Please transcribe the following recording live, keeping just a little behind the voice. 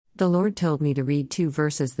The Lord told me to read 2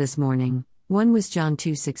 verses this morning. One was John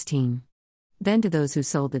 2:16. Then to those who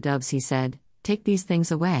sold the doves he said, "Take these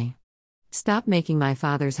things away. Stop making my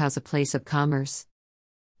Father's house a place of commerce."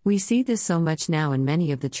 We see this so much now in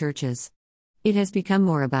many of the churches. It has become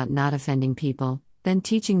more about not offending people than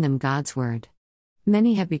teaching them God's word.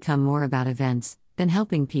 Many have become more about events than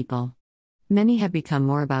helping people. Many have become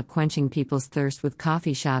more about quenching people's thirst with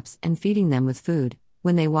coffee shops and feeding them with food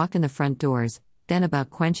when they walk in the front doors, than about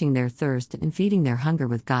quenching their thirst and feeding their hunger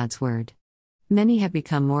with God's word. Many have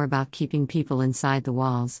become more about keeping people inside the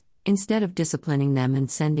walls, instead of disciplining them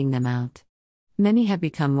and sending them out. Many have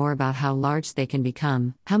become more about how large they can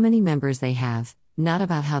become, how many members they have, not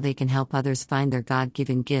about how they can help others find their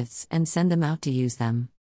God-given gifts and send them out to use them.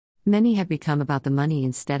 Many have become about the money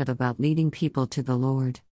instead of about leading people to the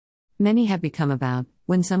Lord. Many have become about,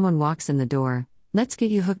 when someone walks in the door, "Let's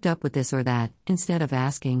get you hooked up with this or that," instead of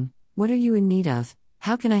asking, "What are you in need of?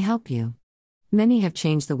 How can I help you?" Many have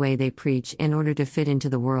changed the way they preach in order to fit into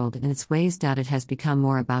the world and its ways. It has become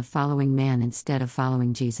more about following man instead of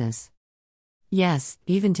following Jesus. Yes,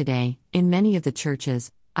 even today, in many of the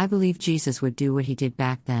churches, I believe Jesus would do what he did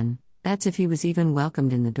back then. That's if he was even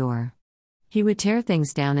welcomed in the door. He would tear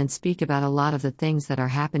things down and speak about a lot of the things that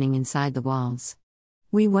are happening inside the walls.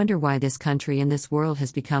 We wonder why this country and this world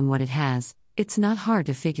has become what it has. It's not hard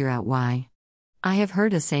to figure out why. I have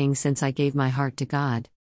heard a saying since I gave my heart to God.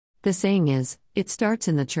 The saying is, it starts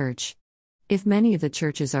in the church. If many of the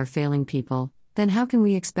churches are failing people, then how can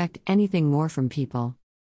we expect anything more from people?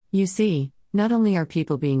 You see, not only are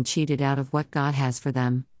people being cheated out of what God has for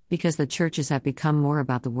them, because the churches have become more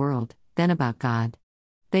about the world than about God.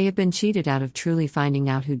 They have been cheated out of truly finding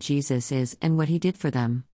out who Jesus is and what he did for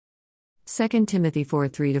them. 2 Timothy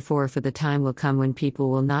 4:3-4 For the time will come when people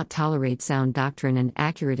will not tolerate sound doctrine and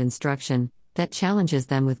accurate instruction that challenges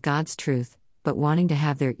them with God's truth, but wanting to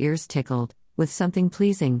have their ears tickled with something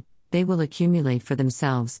pleasing, they will accumulate for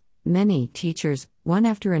themselves many teachers, one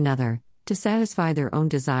after another, to satisfy their own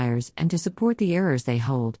desires and to support the errors they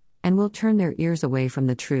hold, and will turn their ears away from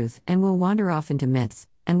the truth and will wander off into myths,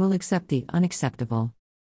 and will accept the unacceptable.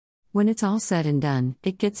 When it's all said and done,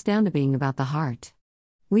 it gets down to being about the heart.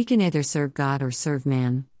 We can either serve God or serve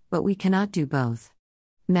man, but we cannot do both.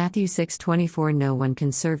 Matthew 6:24 No one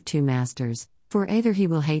can serve two masters, for either he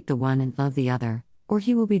will hate the one and love the other, or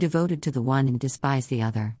he will be devoted to the one and despise the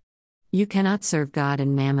other. You cannot serve God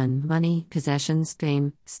and mammon, money, possessions,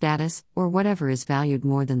 fame, status, or whatever is valued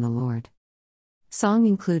more than the Lord. Song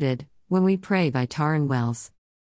included, When We Pray by Taryn Wells.